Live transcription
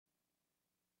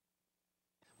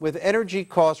With energy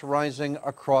costs rising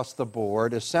across the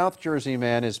board, a South Jersey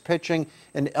man is pitching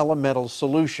an elemental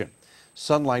solution: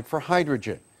 sunlight for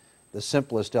hydrogen, the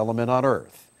simplest element on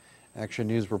Earth. Action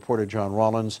News reporter John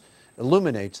Rollins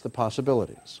illuminates the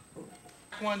possibilities.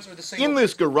 In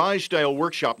this garage-style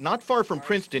workshop not far from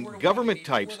Princeton, government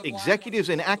types, executives,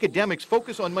 and academics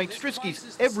focus on Mike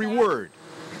Strizki's every word.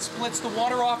 It splits the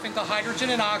water off into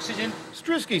hydrogen and oxygen.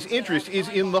 Strizki's interest is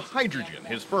in the hydrogen.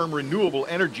 His firm Renewable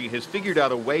Energy has figured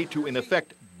out a way to, in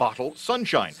effect, bottle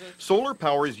sunshine. Solar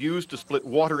power is used to split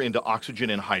water into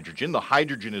oxygen and hydrogen. The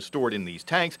hydrogen is stored in these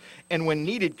tanks, and when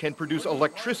needed can produce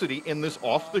electricity in this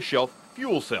off-the-shelf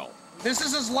fuel cell. This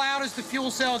is as loud as the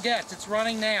fuel cell gets. It's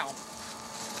running now.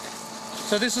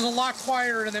 So this is a lot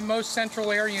quieter than most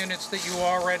central air units that you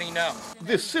already know.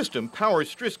 This system powers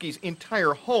Strizki's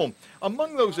entire home.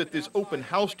 Among those at this open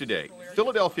house today,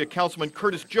 Philadelphia Councilman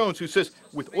Curtis Jones, who says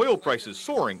with oil prices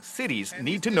soaring, cities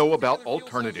need to know about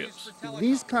alternatives.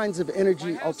 These kinds of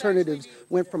energy alternatives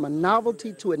went from a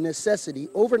novelty to a necessity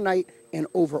overnight and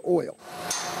over oil.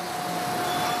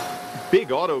 Big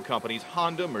auto companies,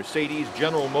 Honda, Mercedes,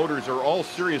 General Motors, are all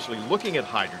seriously looking at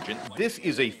hydrogen. This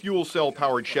is a fuel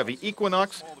cell-powered Chevy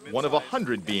Equinox, one of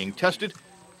 100 being tested.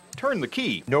 Turn the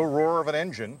key. No roar of an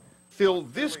engine. Fill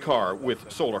this car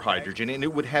with solar hydrogen and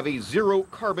it would have a zero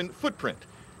carbon footprint.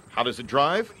 How does it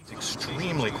drive? It's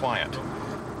extremely quiet.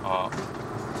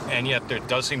 And yet there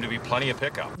does seem to be plenty of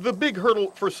pickup. The big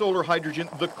hurdle for solar hydrogen,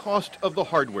 the cost of the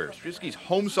hardware. Strizki's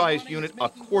home-sized unit,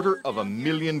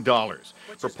 $250,000.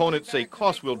 Proponents say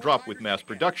costs will drop with mass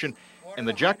production, and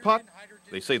the jackpot?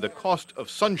 They say the cost of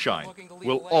sunshine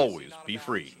will always be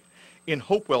free. In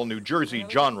Hopewell, New Jersey,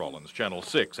 John Rollins, Channel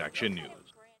 6 Action News.